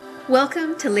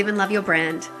Welcome to Live and Love Your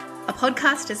Brand, a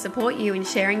podcast to support you in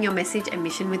sharing your message and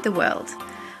mission with the world.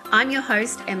 I'm your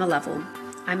host, Emma Lovell.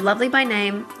 I'm lovely by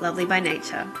name, lovely by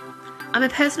nature. I'm a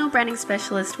personal branding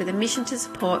specialist with a mission to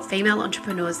support female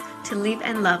entrepreneurs to live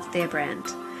and love their brand.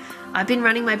 I've been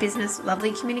running my business,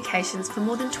 Lovely Communications, for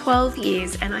more than 12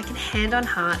 years, and I can hand on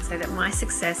heart say that my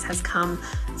success has come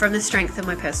from the strength of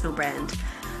my personal brand.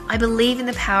 I believe in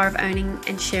the power of owning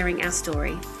and sharing our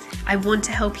story. I want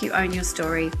to help you own your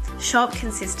story, show up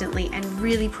consistently, and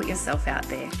really put yourself out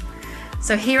there.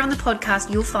 So here on the podcast,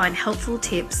 you'll find helpful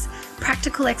tips,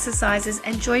 practical exercises,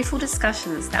 and joyful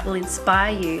discussions that will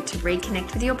inspire you to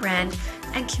reconnect with your brand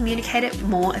and communicate it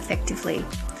more effectively.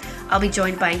 I'll be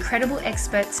joined by incredible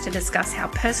experts to discuss how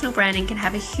personal branding can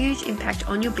have a huge impact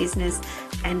on your business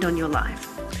and on your life.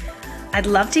 I'd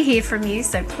love to hear from you,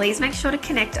 so please make sure to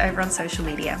connect over on social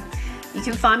media. You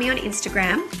can find me on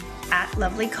Instagram at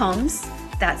lovelycoms,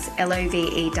 that's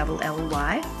Lovely, double the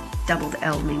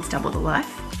L means double the life.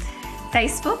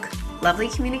 Facebook, Lovely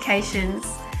Communications,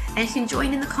 and you can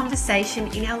join in the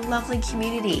conversation in our lovely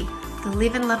community, the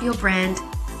Live and Love Your Brand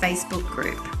Facebook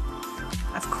group.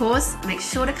 Of course, make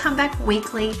sure to come back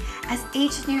weekly as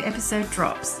each new episode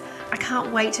drops. I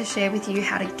can't wait to share with you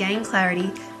how to gain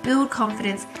clarity, build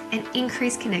confidence, and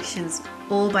increase connections,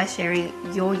 all by sharing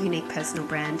your unique personal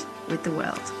brand with the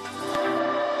world.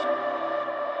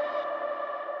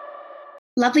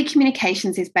 Lovely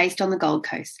Communications is based on the Gold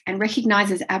Coast and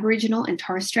recognises Aboriginal and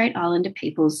Torres Strait Islander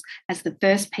peoples as the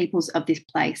first peoples of this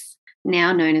place,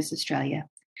 now known as Australia.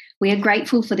 We are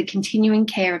grateful for the continuing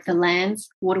care of the lands,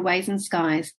 waterways and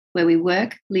skies where we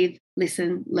work, live,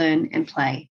 listen, learn and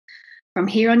play. From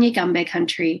here on Yugambeh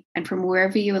country and from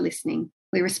wherever you are listening,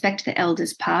 we respect the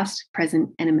elders past,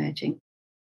 present and emerging.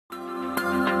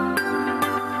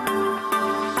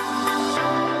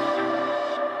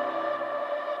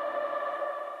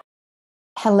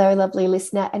 Hello, lovely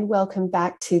listener, and welcome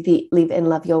back to the Live and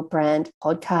Love Your Brand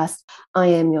podcast. I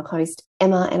am your host,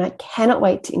 Emma, and I cannot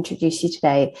wait to introduce you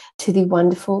today to the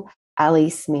wonderful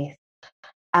Ali Smith.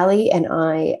 Ali and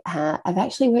I have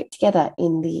actually worked together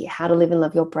in the How to Live and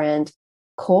Love Your Brand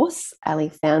course. Ali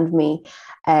found me,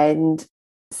 and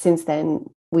since then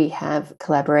we have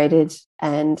collaborated,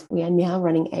 and we are now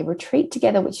running a retreat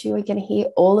together, which you are going to hear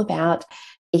all about.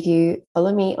 If you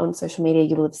follow me on social media,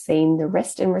 you will have seen the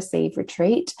Rest and Receive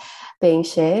retreat being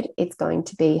shared. It's going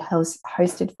to be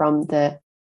hosted from the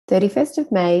 31st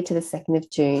of May to the 2nd of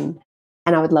June,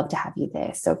 and I would love to have you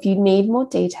there. So if you need more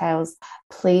details,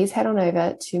 please head on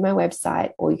over to my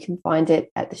website, or you can find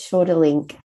it at the shorter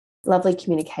link,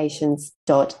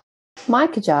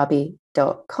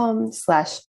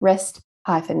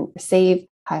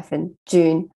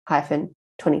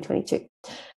 lovelycommunications.my-receive-June-2022.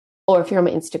 Or if you're on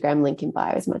my Instagram, link in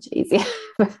bio is much easier.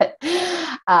 But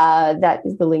that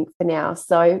is the link for now.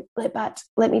 So, but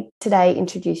let me today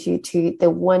introduce you to our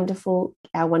wonderful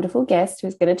guest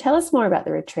who's going to tell us more about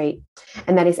the retreat,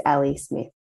 and that is Ali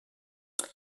Smith.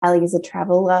 Ali is a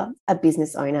traveller, a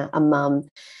business owner, a mum,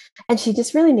 and she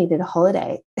just really needed a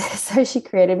holiday. So she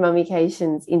created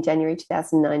Mummications in January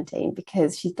 2019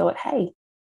 because she thought, hey,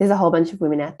 there's a whole bunch of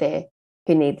women out there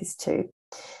who need this too.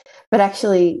 But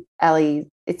actually, Ali,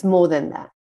 it's more than that.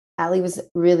 Ali was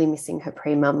really missing her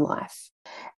pre-mum life.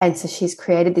 And so she's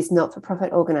created this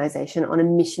not-for-profit organisation on a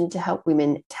mission to help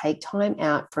women take time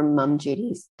out from mum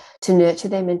duties to nurture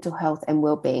their mental health and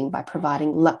well-being by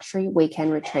providing luxury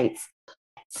weekend retreats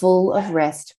full of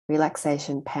rest,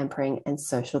 relaxation, pampering and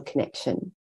social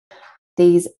connection.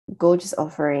 These gorgeous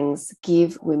offerings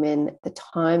give women the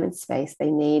time and space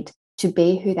they need to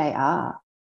be who they are.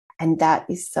 And that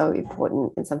is so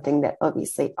important and something that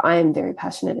obviously I am very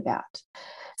passionate about.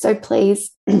 So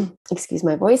please, excuse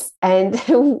my voice, and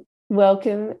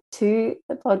welcome to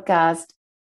the podcast,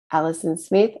 Ali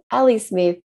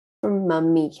Smith from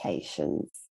Mummications.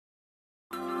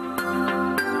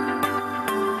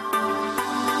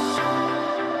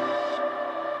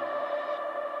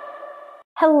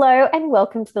 Hello and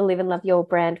welcome to the Live and Love Your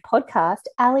Brand podcast,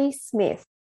 Ali Smith.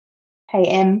 Hey,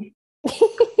 Em.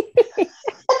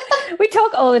 We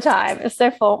talk all the time. It's so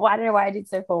formal. I don't know why I did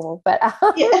so formal, but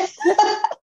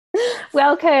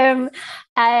welcome.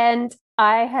 And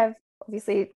I have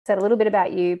obviously said a little bit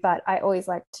about you, but I always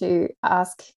like to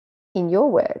ask in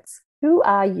your words, who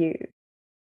are you?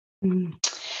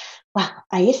 Well,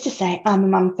 I used to say I'm a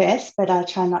mum first, but I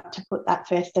try not to put that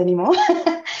first anymore.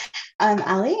 I'm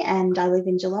Ali and I live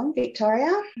in Geelong,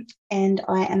 Victoria, and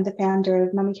I am the founder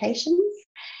of Mummications.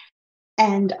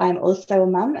 And I'm also a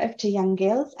mum of two young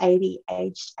girls, Adi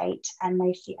aged 8 and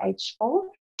Macy aged 4.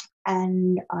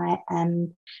 And I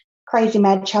am crazy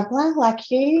mad traveller like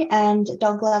you, and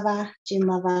dog lover, gin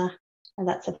lover, and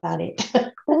that's about it.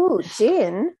 Cool.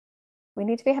 Gin. We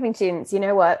need to be having gins. You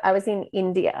know what? I was in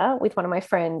India with one of my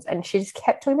friends and she just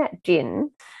kept talking about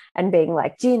gin and being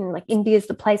like, gin, like India's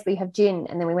the place where you have gin.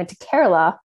 And then we went to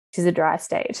Kerala, which is a dry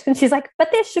state. And she's like, but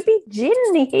there should be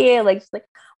gin here. Like, she's like,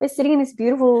 we're sitting in this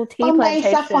beautiful tea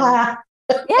plantation. Sapphire.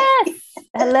 Yes.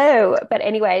 Hello. But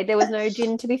anyway, there was no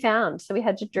gin to be found. So we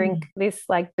had to drink this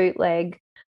like bootleg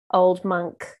old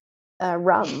monk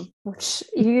rum, which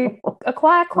you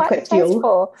acquire quite a taste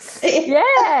for.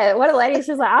 Yeah, what a lady.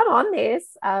 She's like, I'm on this.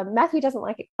 Matthew doesn't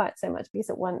like it quite so much because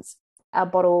at once our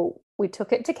bottle, we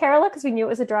took it to Kerala because we knew it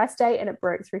was a dry state and it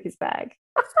broke through his bag.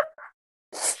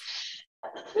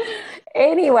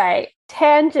 Anyway,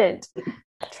 tangent.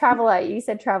 Traveller, you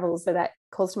said travel, so that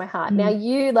calls to my heart. Now,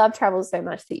 you love travel so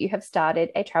much that you have started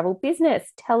a travel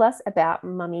business. Tell us about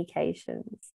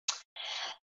Mummycations.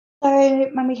 So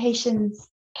Mummycations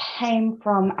came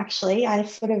from, actually, I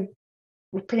sort of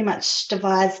pretty much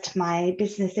devised my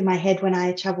business in my head when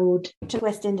I travelled to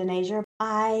West Indonesia.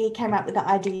 I came up with the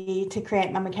idea to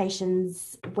create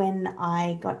Mummycations when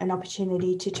I got an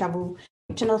opportunity to travel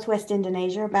to Northwest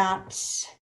Indonesia about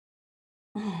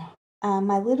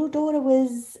my little daughter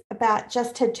was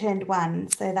had turned 1,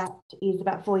 so that is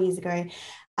about 4 years ago,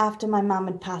 after my mum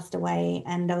had passed away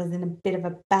and I was in a bit of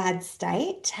a bad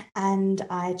state, and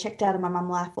I checked out of my mum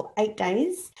life for 8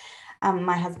 days.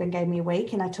 My husband gave me a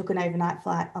week and I took an overnight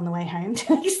flight on the way home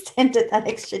to extend it that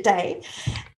extra day.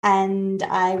 And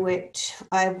I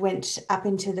went up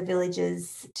into the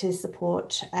villages to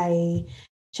support a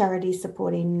charity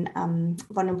supporting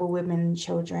vulnerable women and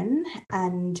children.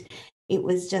 And it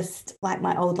was just like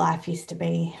my old life used to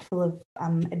be, full of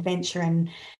adventure and,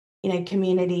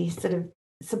 community, sort of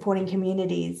supporting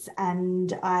communities.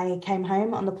 And I came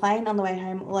home on the plane. On the way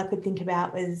home, all I could think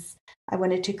about was I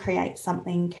wanted to create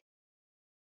something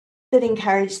that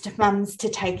encouraged mums to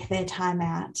take their time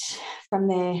out from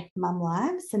their mum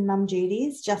lives and mum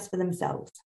duties just for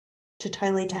themselves, to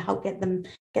help get their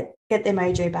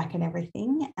mojo back and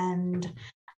everything. And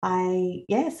I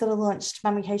sort of launched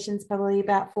Mummycations probably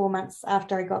about 4 months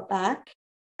after I got back,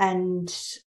 and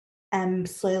am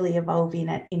slowly evolving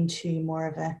it into more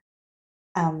of a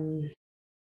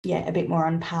bit more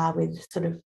on par with sort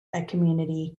of a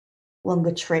community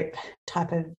longer trip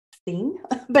type of thing.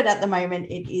 But at the moment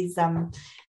it is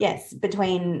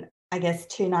between, I guess,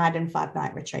 2-night and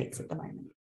 5-night retreats at the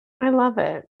moment. I love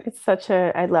it.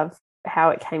 I love how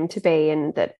it came to be,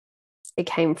 and that it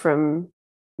came from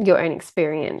your own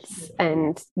experience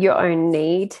and your own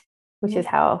need, which is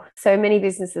how so many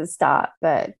businesses start.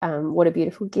 But what a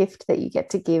beautiful gift that you get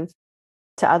to give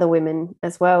to other women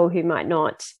as well, who might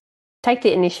not take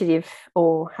the initiative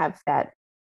or have that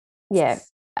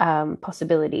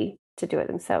possibility to do it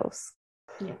themselves.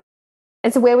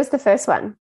 And so where was the first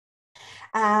one?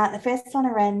 The first one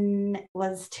I ran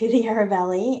was to the Yarra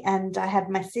Valley, and I had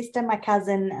my sister, my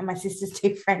cousin, and my sister's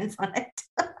 2 friends on it.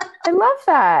 I love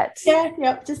that.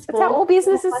 Just that's how all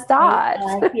businesses start.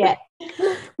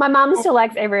 My mum still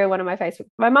likes every one of my Facebook.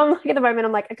 My mum, at the moment,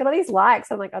 I'm like, I got all these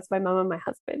likes. I'm like, that's my mum and my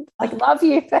husband. Like, love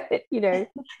you, but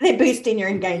they're boosting your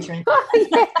engagement.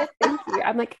 Thank you.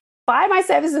 I'm like, buy my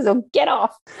services or get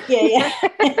off. You're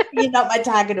not my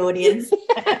target audience.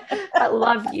 I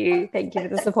love you. Thank you for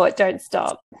the support. Don't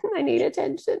stop. I need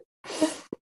attention.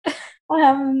 So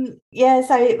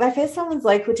my first one was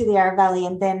local to the Yarra Valley,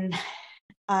 and then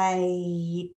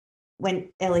I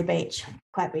went Ellie Beach,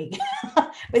 quite big.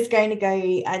 Was going to go,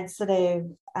 I'd sort of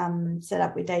set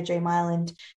up with Daydream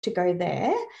Island to go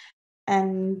there,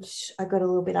 and I got a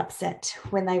little bit upset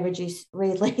when they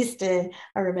released I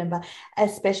remember a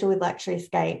special with Luxury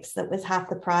Escapes that was half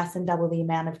the price and double the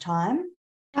amount of time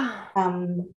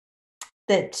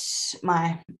that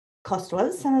my cost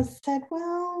was. And I said,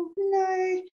 well,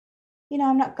 no,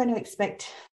 I'm not going to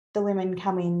expect the women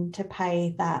coming to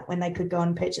pay that when they could go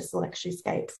and purchase the Luxury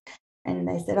Escapes. And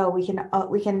they said, we can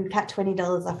cut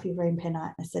 $20 off your room per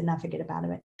night. I said, no, forget about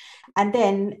it. And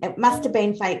then it must have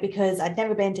been fate, because I'd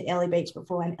never been to Ellie Beach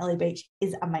before, and Ellie Beach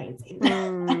is amazing.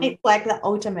 It's like the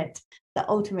ultimate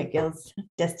girls'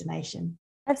 destination.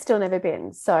 I've still never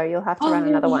been, so you'll have to run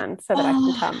another one so that I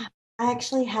can come. I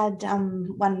actually had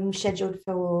one scheduled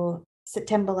for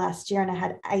September last year, and I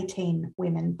had 18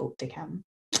 women booked to come,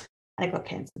 and it got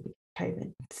cancelled with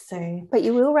COVID. So, but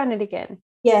you will run it again.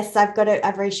 Yes, I've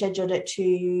rescheduled it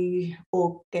to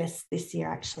August this year,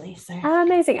 actually. So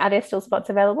amazing. Are there still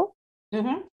spots available?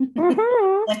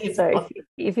 So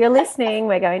if you're listening,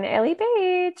 we're going to Ellie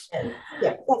Beach.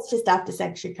 Yeah, that's just after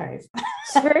Sanctuary Cove.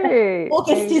 True.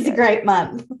 August is a great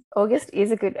month. August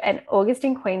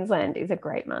in Queensland is a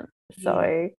great month.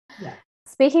 So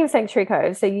speaking of Sanctuary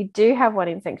Cove, so you do have one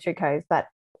in Sanctuary Cove, but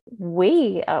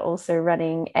we are also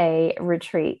running a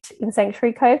retreat in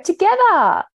Sanctuary Cove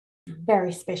together.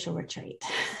 Very special retreat.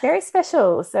 Very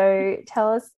special. So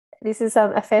tell us, this is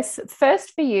a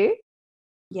first for you.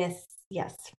 Yes.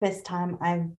 First time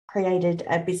I've created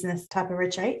a business type of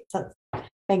retreat. So it's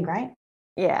been great.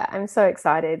 Yeah, I'm so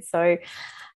excited. So,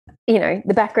 the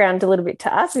background a little bit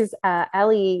to us is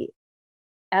Ali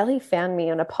found me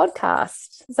on a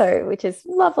podcast, which is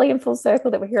lovely and full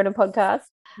circle that we're here on a podcast.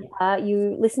 Yeah.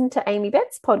 You listened to Amy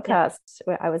Bett's podcast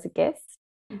where I was a guest,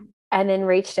 and then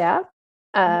reached out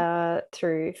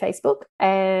through Facebook,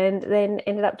 and then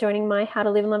ended up joining my How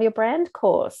to Live and Love Your Brand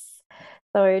course.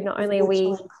 So not only are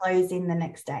we closing the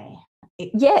next day.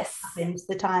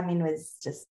 The timing was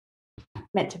just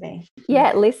meant to be.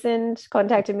 Yeah, listened,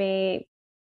 contacted me,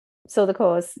 saw the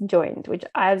course, joined, which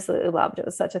I absolutely loved. It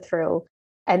was such a thrill.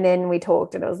 And then we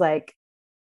talked, and it was like,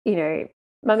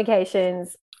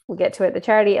 Mummications, we'll get to it, the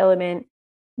charity element,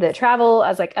 the travel. I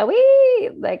was like, are we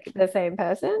like the same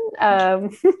person?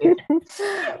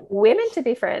 We're meant to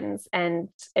be friends and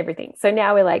everything. So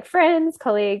now we're like friends,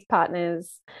 colleagues,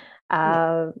 partners,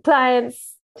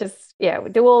 clients, just we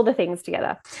do all the things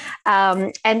together.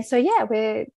 And so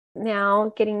we're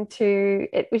now getting to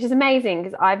it, which is amazing,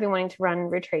 because I've been wanting to run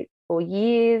retreats for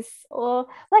years,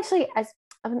 actually, as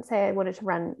I wouldn't say I wanted to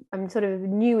run, I'm sort of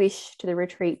newish to the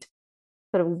retreat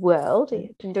sort of world.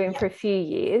 I've been doing for a few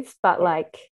years, but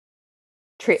like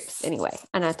trips anyway.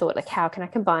 And I thought, like, how can I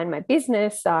combine my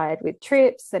business side with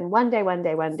trips? And one day,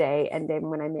 and then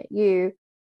when I met you,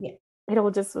 it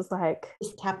all just was like,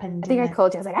 just happened. I think I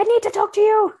called you. I was like, I need to talk to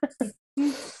you.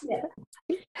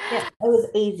 It was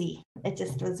easy. It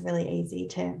just was really easy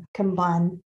to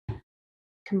combine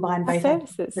both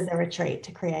services for the retreat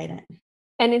to create it.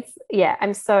 And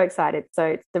I'm so excited. So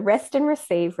it's the Rest and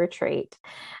Receive retreat,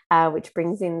 which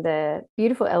brings in the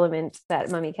beautiful element that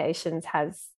Mummications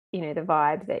has, the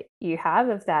vibe that you have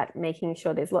of that, making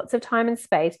sure there's lots of time and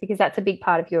space, because that's a big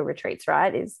part of your retreats,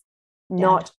 right? Is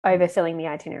not overfilling the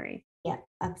itinerary. Yeah,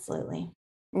 absolutely.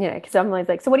 Because I'm always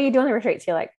like, so what do you do on the retreats?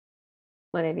 You're like,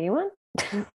 whatever you want.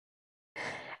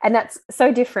 And that's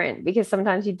so different, because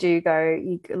sometimes you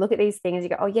look at these things, you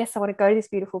go, oh yes, I want to go to this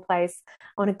beautiful place,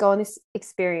 I want to go on this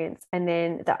experience, and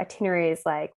then the itinerary is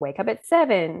like, wake up at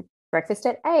 7, breakfast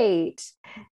at 8,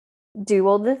 do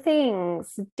all the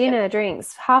things, dinner,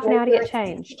 drinks, half an hour to get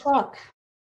changed.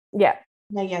 Yeah.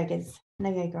 No yoga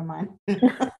on mine.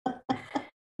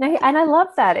 No, and I love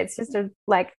that. It's just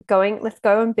let's go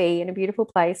and be in a beautiful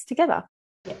place together.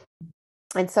 Yeah.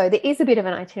 And so there is a bit of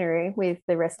an itinerary with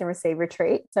the Rest and Receive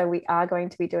retreat. So we are going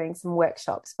to be doing some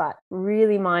workshops, but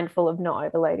really mindful of not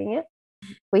overloading it.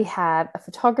 We have a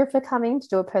photographer coming to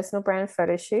do a personal brand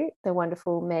photo shoot, the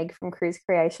wonderful Meg from Cruise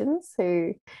Creations,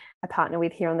 who I partner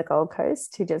with here on the Gold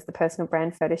Coast, who does the personal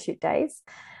brand photo shoot days.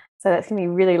 So that's going to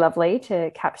be really lovely to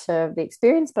capture the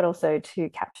experience, but also to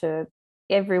capture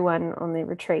everyone on the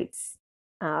retreats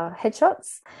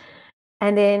headshots.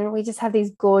 And then we just have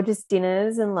these gorgeous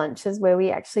dinners and lunches where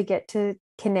we actually get to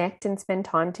connect and spend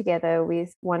time together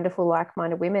with wonderful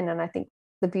like-minded women. And I think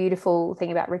the beautiful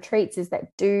thing about retreats is that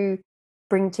do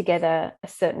bring together a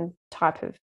certain type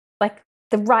of, like,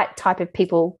 the right type of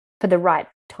people for the right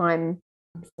time.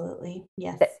 Absolutely.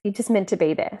 Yes. That you're just meant to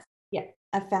be there. Yeah.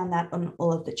 I found that on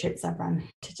all of the trips I've run,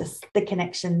 to just the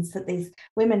connections that these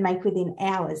women make within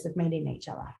hours of meeting each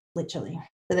other, literally,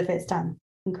 for the first time.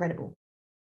 Incredible.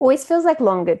 Always feels like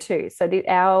longer too. So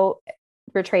our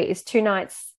retreat is 2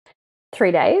 nights,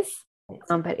 3 days,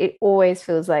 but it always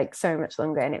feels like so much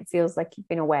longer, and it feels like you've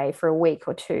been away for a week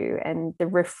or two, and the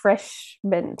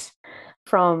refreshment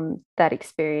from that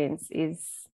experience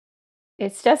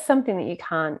it's just something that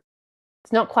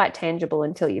it's not quite tangible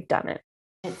until you've done it.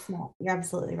 It's not. You're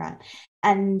absolutely right.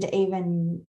 And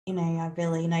even, I've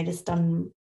really noticed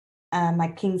on my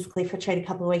Kingscliff retreat a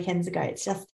couple of weekends ago, it's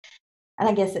just, and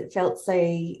I guess it felt so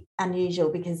unusual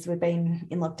because we've been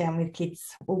in lockdown with kids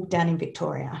all down in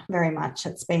Victoria very much.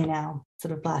 It's been our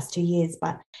sort of last 2 years,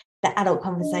 but the adult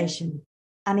conversation,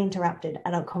 uninterrupted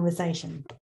adult conversation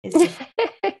is just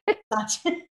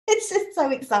it's just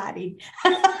so exciting.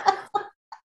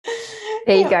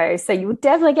 There you go. So you will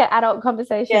definitely get adult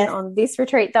conversation on this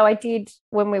retreat. Though I did,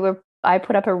 I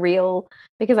put up a reel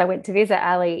because I went to visit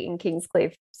Ali in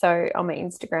Kingscliff. So on my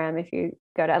Instagram, if you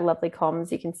go to Lovely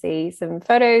Comms, you can see some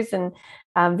photos and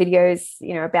videos,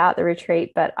 about the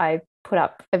retreat. But I put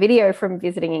up a video from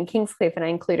visiting in Kingscliff, and I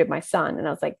included my son, and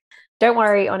I was like, don't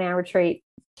worry, on our retreat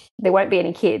there won't be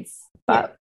any kids.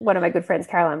 But one of my good friends,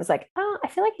 Caroline, was like, oh, I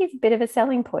feel like he's a bit of a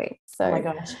selling point. So, oh my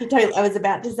gosh, I was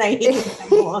about to say he can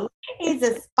come along. He's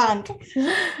a spunk.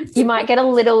 You might get a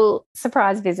little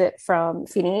surprise visit from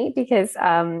Finny, because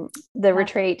the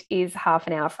retreat is half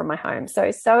an hour from my home. So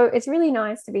it's really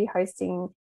nice to be hosting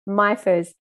my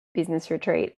first business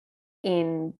retreat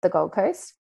in the Gold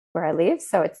Coast where I live.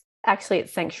 So it's actually at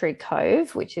Sanctuary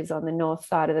Cove, which is on the north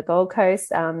side of the Gold Coast,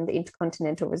 the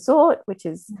Intercontinental Resort, which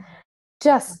is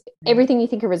just everything you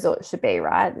think a resort should be,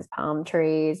 right? There's palm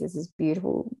trees, there's this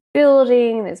beautiful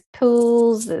building, there's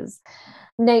pools, there's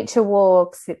nature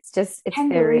walks. It's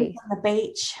kangaroos very on the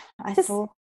beach. I saw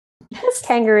just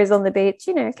kangaroos on the beach,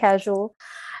 casual.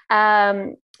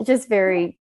 Just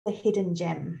very the hidden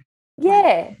gem. Yeah.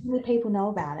 Like, many people know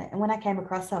about it. And when I came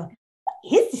across it, what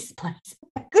is this place? Oh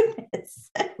my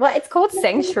goodness. Well, it's called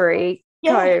Sanctuary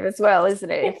Cove as well,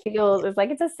 isn't it? It feels it's like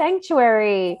it's a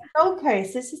sanctuary. Gold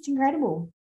Coast, it's just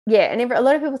incredible. Yeah, and a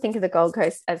lot of people think of the Gold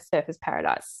Coast as surfers'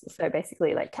 paradise. So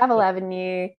basically, like Cavill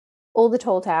Avenue, all the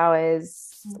tall towers,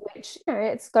 which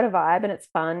it's got a vibe and it's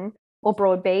fun, or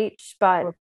Broadbeach,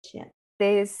 but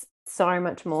there's so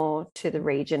much more to the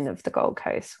region of the Gold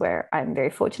Coast where I'm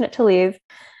very fortunate to live.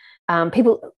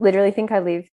 People literally think I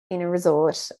live in a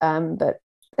resort, but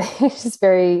it's just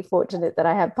very fortunate that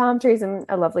I have palm trees and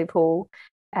a lovely pool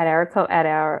at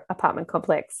our apartment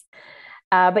complex.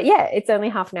 But yeah, it's only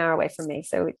half an hour away from me,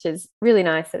 so which is really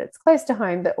nice that it's close to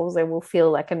home, but also will feel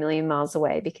like a million miles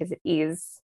away because it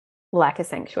is like a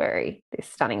sanctuary, this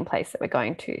stunning place that we're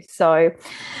going to. So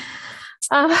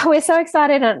we're so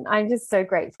excited, and I'm just so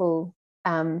grateful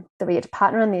that we get to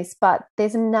partner on this. But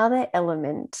there's another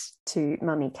element to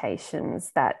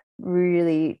Mummycations that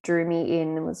really drew me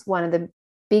in and was one of the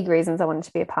big reasons I wanted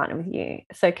to be a partner with you.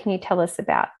 So can you tell us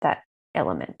about that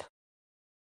element?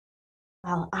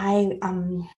 Well, I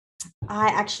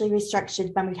actually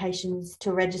restructured Mummycations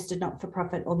to a registered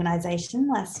not-for-profit organisation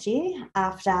last year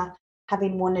after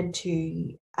having wanted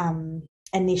to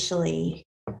initially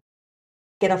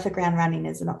get off the ground running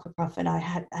as a not-for-profit. I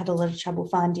had a lot of trouble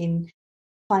finding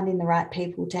the right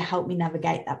people to help me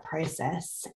navigate that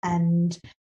process. And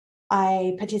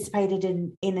I participated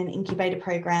in an incubator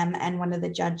program, and one of the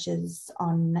judges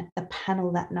on the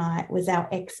panel that night was our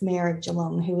ex-mayor of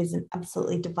Geelong, who is an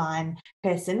absolutely divine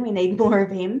person. We need more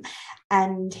of him.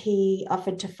 And he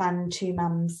offered to fund 2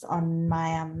 mums on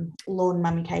my lawn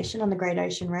mummication on the Great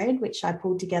Ocean Road, which I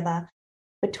pulled together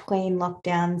between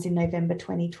lockdowns in November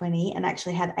 2020, and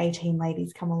actually had 18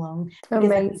 ladies come along. Because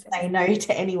I didn't say no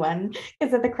to anyone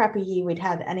because of the crappy year we'd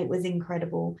had, and it was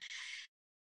incredible.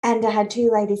 And I had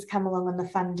 2 ladies come along on the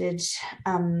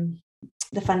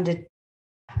funded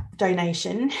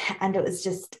donation, and it was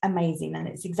just amazing, and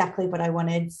it's exactly what I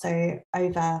wanted. So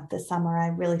over the summer, I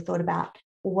really thought about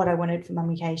what I wanted for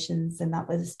Mummycations, and that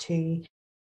was to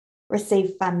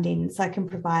receive funding so I can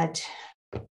provide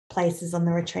places on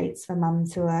the retreats for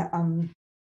mums who are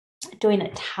doing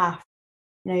it tough,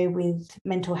 with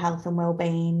mental health and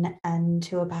wellbeing, and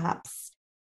who are perhaps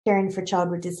caring for a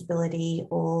child with disability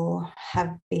or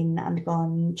have been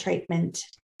undergone treatment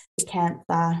for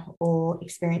cancer or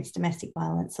experienced domestic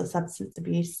violence or substance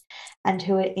abuse, and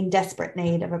who are in desperate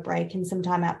need of a break and some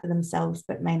time out for themselves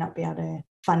but may not be able to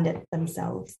fund it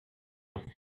themselves.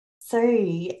 So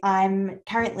I'm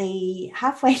currently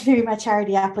halfway through my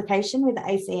charity application with the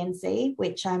ACNC,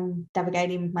 which I'm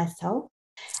navigating myself.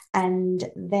 And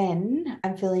then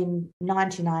I'm feeling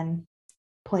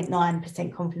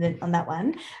 99.9% confident on that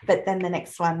one. But then the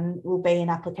next one will be an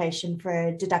application for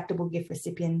a deductible gift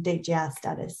recipient DGR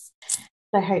status.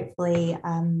 So hopefully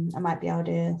I might be able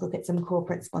to look at some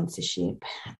corporate sponsorship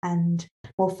and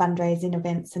more fundraising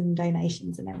events and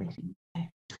donations and everything. So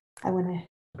I want to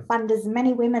fund as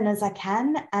many women as I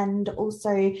can, and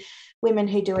also women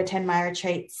who do attend my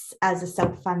retreats as a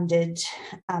self-funded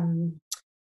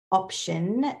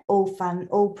option.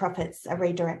 All profits are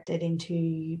redirected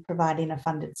into providing a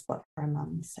funded spot for a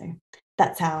mum. So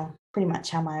that's pretty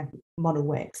much how my model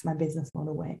works, my business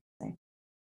model works. So.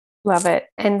 Love it.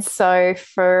 And so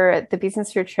for the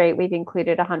business retreat, we've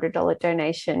included a $100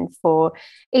 donation for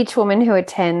each woman who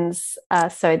attends,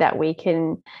 so that we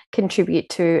can contribute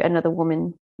to another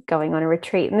woman going on a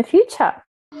retreat in the future.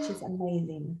 Which is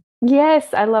amazing.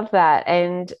 Yes, I love that.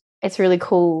 And it's really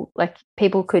cool. Like,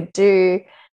 people could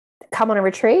come on a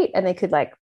retreat, and they could buy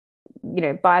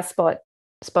a spot,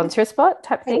 sponsor a spot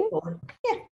type thing.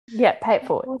 Yeah. Yeah, pay it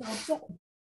forward. Yeah.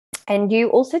 And you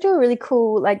also do a really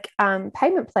cool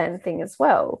payment plan thing as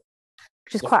well,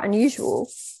 which is quite unusual.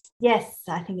 Yes,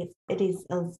 I think it is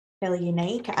fairly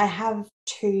unique. I have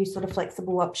two sort of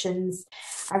flexible options.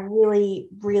 I really,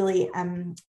 really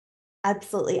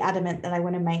absolutely adamant that I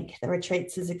want to make the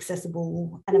retreats as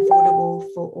accessible and affordable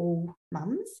for all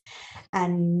mums.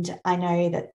 And I know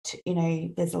that,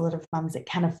 there's a lot of mums that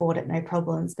can afford it, no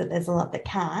problems, but there's a lot that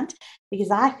can't,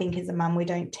 because I think as a mum, we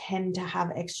don't tend to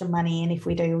have extra money. And if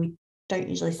we do, we don't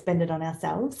usually spend it on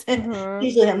ourselves,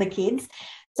 usually on the kids.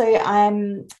 So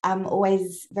I'm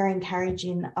always very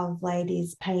encouraging of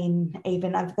ladies paying,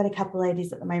 even I've got a couple of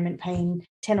ladies at the moment paying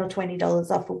 $10 or $20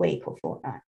 off a week or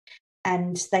fortnight.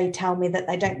 And they tell me that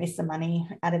they don't miss the money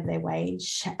out of their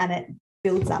wage, and it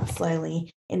builds up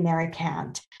slowly in their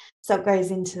account. So it goes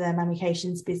into the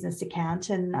Mummications business account,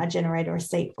 and I generate a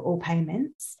receipt for all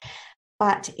payments.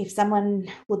 But if someone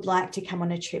would like to come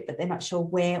on a trip but they're not sure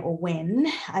where or when,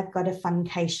 I've got a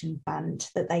funcation fund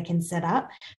that they can set up.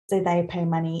 So they pay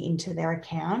money into their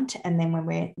account, and then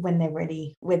when they're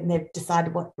ready, when they've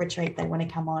decided what retreat they want to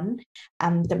come on,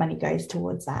 the money goes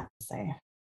towards that. So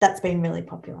that's been really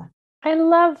popular. I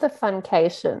love the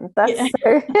funcation. That's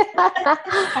so.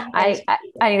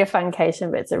 I need a funcation,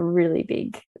 but it's a really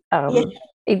big. I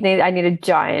need a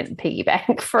giant piggy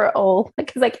bank for it all,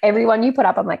 because everyone you put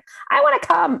up, I'm like, I want to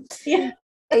come. Yeah.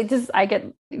 I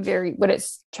get when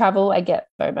it's travel, I get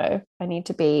FOMO. I need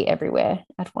to be everywhere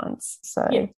at once. So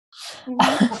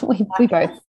we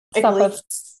both suffer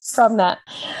from that.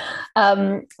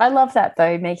 I love that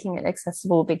though, making it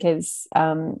accessible, because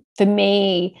for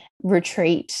me,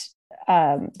 retreat.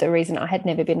 The reason I had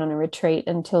never been on a retreat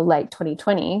until late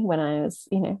 2020, when I was,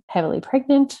 heavily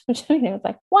pregnant, which I was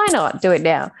like, why not do it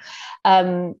now?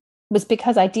 Was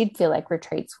because I did feel like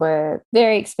retreats were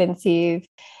very expensive,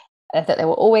 that they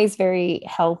were always very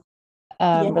health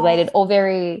related, or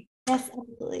very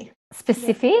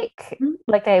specific,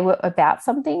 like they were about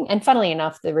something. And funnily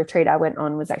enough, the retreat I went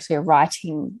on was actually a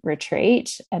writing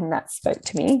retreat, and that spoke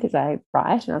to me because I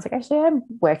write, and I was like, actually, I'm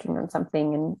working on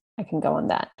something and I can go on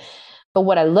that. But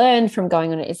what I learned from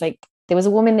going on it is there was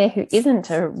a woman there who isn't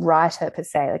a writer per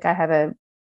se. I have a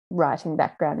writing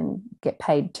background and get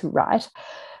paid to write,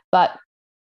 but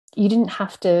you didn't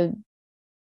have to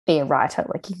be a writer.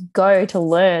 You go to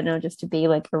learn, or just to be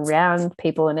around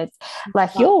people. And it's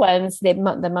like your ones, the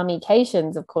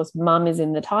Mummications, of course, mum is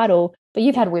in the title, but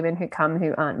you've had women who come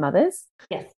who aren't mothers.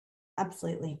 Yes,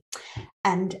 absolutely.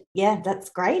 And that's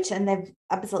great. And they've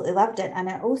absolutely loved it. And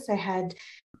I also had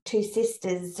two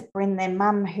sisters bring their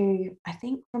mum, who I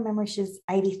think from memory she was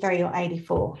 83 or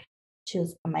 84. She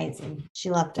was amazing.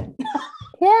 She loved it.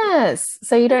 Yes.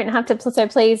 So you don't have to, so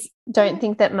please don't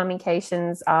think that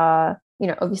Mummications are,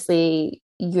 obviously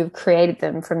you've created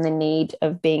them from the need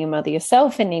of being a mother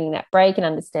yourself and needing that break, and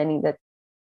understanding that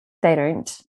they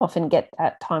don't often get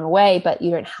that time away, but you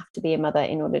don't have to be a mother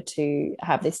in order to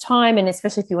have this time. And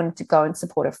especially if you wanted to go and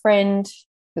support a friend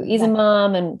who is a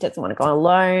mum and doesn't want to go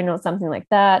alone or something like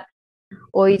that,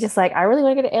 or you're just like, I really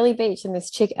want to go to Ellie Beach and this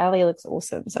chick Ellie looks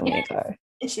awesome, so I'm going to go.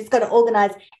 And she's got to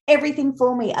organise everything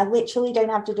for me. I literally don't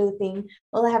have to do a thing.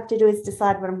 All I have to do is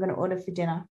decide what I'm going to order for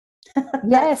dinner.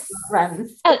 Yes. And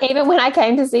even when I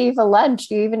came to see you for lunch,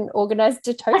 you even organised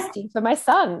a toasting for my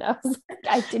son.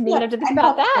 I didn't even have to think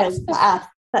about that.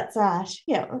 That's right.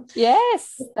 Yeah.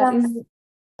 Yes. That is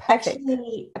perfect.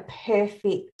 Actually, a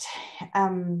perfect.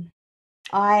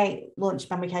 I launched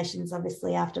Mummications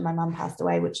obviously after my mum passed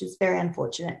away, which is very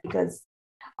unfortunate, because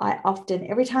I often,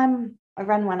 every time I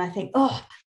run one, I think, oh,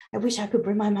 I wish I could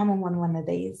bring my mum on one of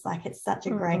these. It's such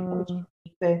a great opportunity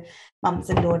for mums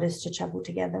and daughters to travel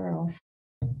together,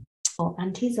 or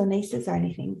aunties or nieces or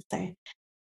anything. So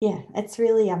it's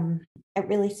really it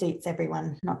really suits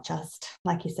everyone, not just,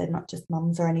 like you said, not just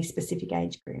mums or any specific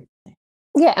age group.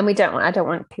 Yeah, and I don't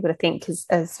want people to think, because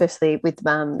especially with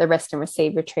the Rest and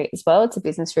Receive retreat as well, it's a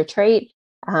business retreat.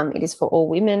 It is for all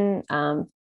women,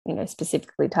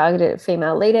 specifically targeted at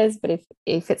female leaders. But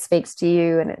if it speaks to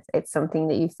you and it's something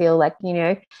that you feel like,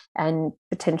 and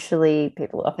potentially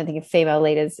people often think of female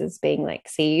leaders as being like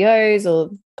CEOs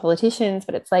or politicians,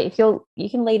 but it's like, if you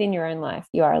can lead in your own life,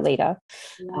 you are a leader.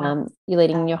 Yeah. You're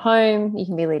leading in your home, you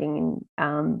can be leading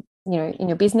in in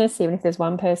your business. Even if there's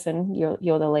one person,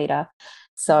 you're the leader.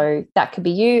 So that could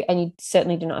be you, and you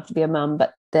certainly do not have to be a mum,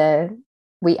 but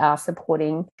we are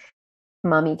supporting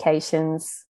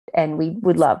Mummications, and we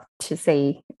would love to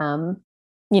see a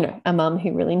mum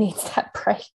who really needs that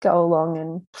break go along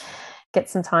and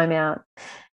get some time out.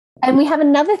 And we have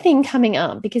another thing coming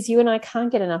up, because you and I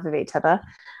can't get enough of each other.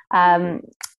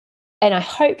 And I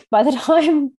hope by the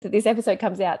time that this episode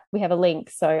comes out, we have a link.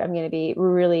 So I'm going to be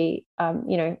really,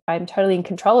 I'm totally in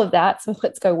control of that. So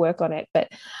let's go work on it.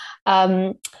 But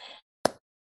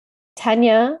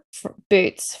Tanya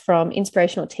Boots from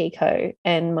Inspirational Tea Co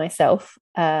and myself,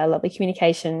 Lovely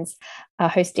Communications, are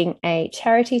hosting a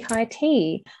charity high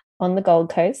tea on the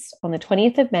Gold Coast on the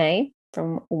 20th of May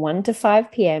from 1 to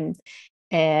 5 p.m.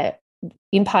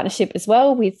 In partnership as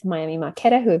well with Miami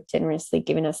Marketta, who have generously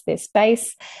given us their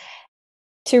space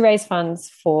to raise funds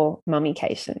for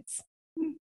Mummications.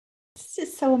 It's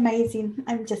just so amazing.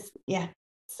 I'm just,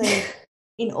 so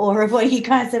in awe of what you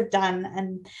guys have done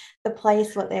and the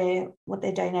place, what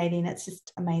they're donating. It's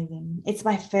just amazing. It's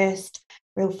my first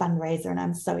real fundraiser and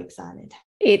I'm so excited.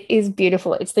 It is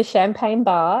beautiful. It's the Champagne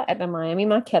Bar at the Miami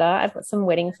Marketta. I've got some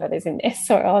wedding photos in there,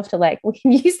 so I'll have to we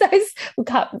can use those. We'll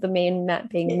cut the me and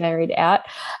Matt being married out.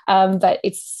 But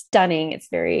it's stunning. It's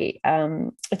very,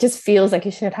 it just feels like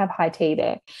you should have high tea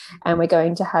there. And we're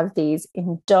going to have these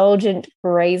indulgent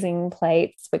grazing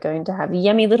plates. We're going to have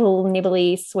yummy little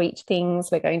nibbly sweet things.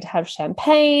 We're going to have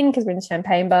champagne because we're in the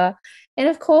Champagne Bar. And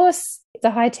of course, it's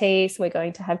a high tea, so we're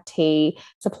going to have tea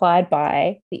supplied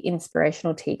by the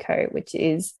Inspirational Tea Co, which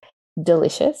is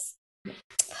delicious.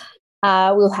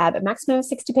 We'll have a maximum of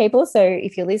 60 people, so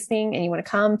if you're listening and you want to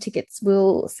come, tickets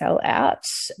will sell out.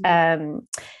 The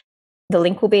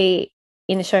link will be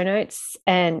in the show notes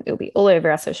and it'll be all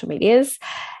over our social medias.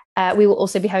 We will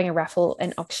also be having a raffle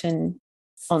and auction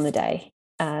on the day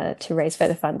to raise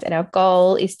further funds, and our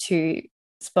goal is to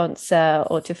sponsor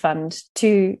or to fund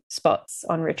 2 spots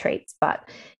on retreats, but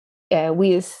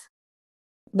with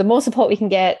the more support we can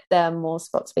get, the more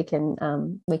spots we can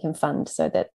fund so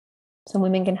that some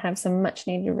women can have some much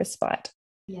needed respite.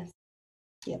 Yes.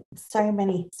 Yep. So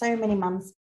many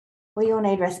mums, we all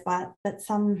need respite, but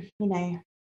some,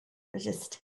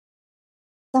 just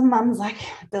some mums, like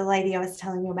the lady I was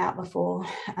telling you about before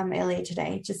earlier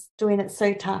today, just doing it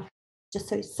so tough, just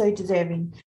so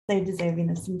deserving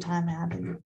of some time out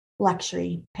and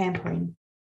luxury pampering.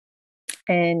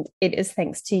 And it is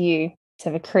thanks to you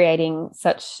for creating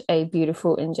such a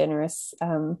beautiful and generous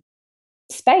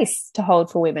space to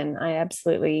hold for women. I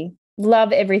absolutely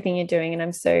love everything you're doing, and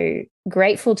I'm so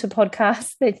grateful to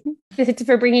podcasts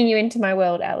for bringing you into my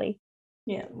world, Ali.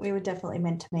 Yeah, we were definitely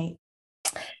meant to meet.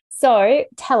 So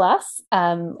tell us,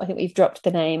 I think we've dropped the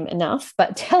name enough,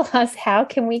 but tell us, how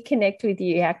can we connect with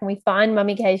you? How can we find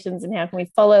Mummications and how can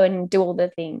we follow and do all the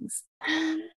things?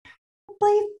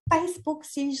 Probably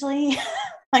Facebook's usually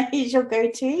my usual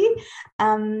go-to.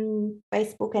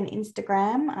 Facebook and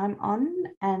Instagram I'm on,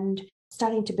 and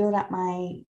starting to build up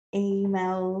my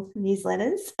email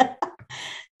newsletters.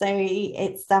 So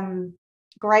it's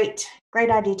great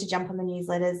idea to jump on the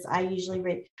newsletters. I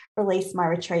usually release my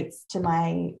retreats to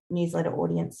my newsletter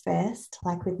audience first,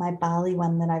 like with my Bali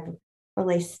one that I've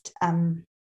released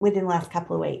within the last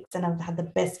couple of weeks, and I've had the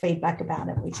best feedback about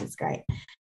it, which is great.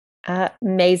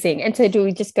 Amazing. And so do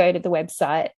we just go to the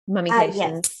website,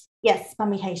 Mummications? Yes,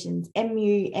 Mummications,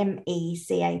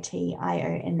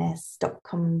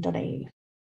 mummications.com.au.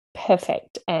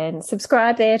 Perfect. And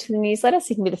subscribe there to the newsletter so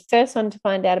you can be the first one to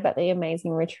find out about the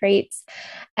amazing retreats,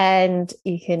 and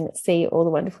you can see all the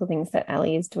wonderful things that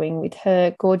Ali is doing with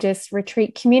her gorgeous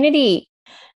retreat community.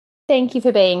 Thank you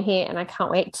for being here, and I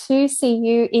can't wait to see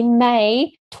you in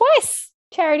May twice.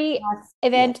 Charity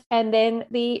event and then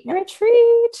the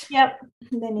retreat. Yep.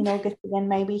 And then in August again,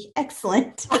 maybe.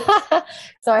 Excellent.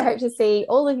 So I hope to see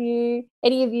all of you,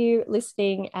 any of you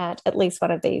listening at least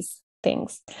one of these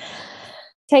things.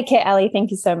 Take care, Ali.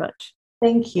 Thank you so much.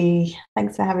 Thank you.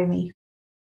 Thanks for having me.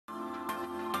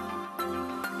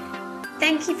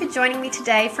 Thank you for joining me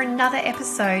today for another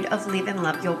episode of Live and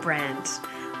Love Your Brand.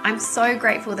 I'm so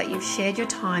grateful that you've shared your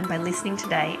time by listening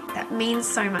today. That means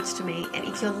so much to me. And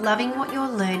if you're loving what you're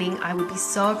learning, I would be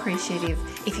so appreciative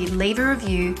if you'd leave a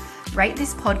review, rate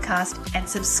this podcast, and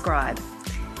subscribe.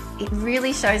 It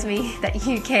really shows me that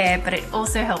you care, but it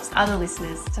also helps other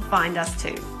listeners to find us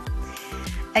too.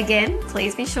 Again,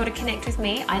 please be sure to connect with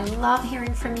me. I love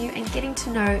hearing from you and getting to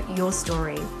know your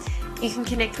story. You can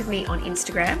connect with me on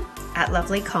Instagram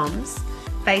 @LovelyComms,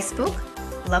 Facebook,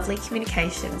 Lovely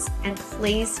Communications, and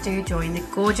please do join the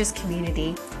gorgeous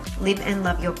community Live and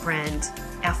Love Your Brand,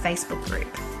 our Facebook group.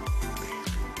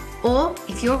 Or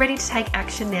if you're ready to take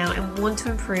action now and want to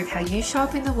improve how you show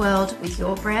up in the world with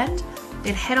your brand,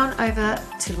 then head on over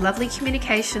to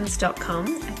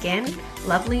lovelycommunications.com. Again,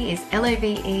 lovely is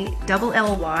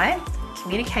LOVELLY,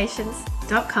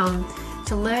 communications.com,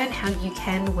 to learn how you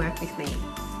can work with me.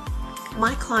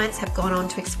 My clients have gone on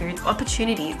to experience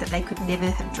opportunities that they could never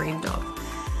have dreamed of.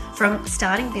 From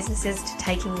starting businesses to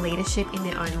taking leadership in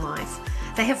their own life,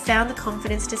 They have found the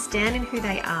confidence to stand in who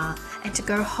they are and to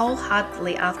go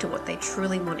wholeheartedly after what they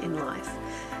truly want in life.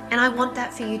 And I want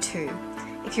that for you too.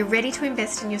 If you're ready to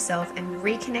invest in yourself and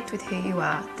reconnect with who you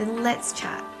are, then let's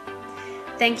chat.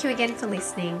 Thank you again for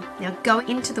listening. Now go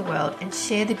into the world and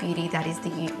share the beauty that is the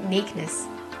uniqueness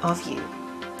of you.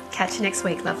 Catch you next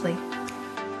week, lovely.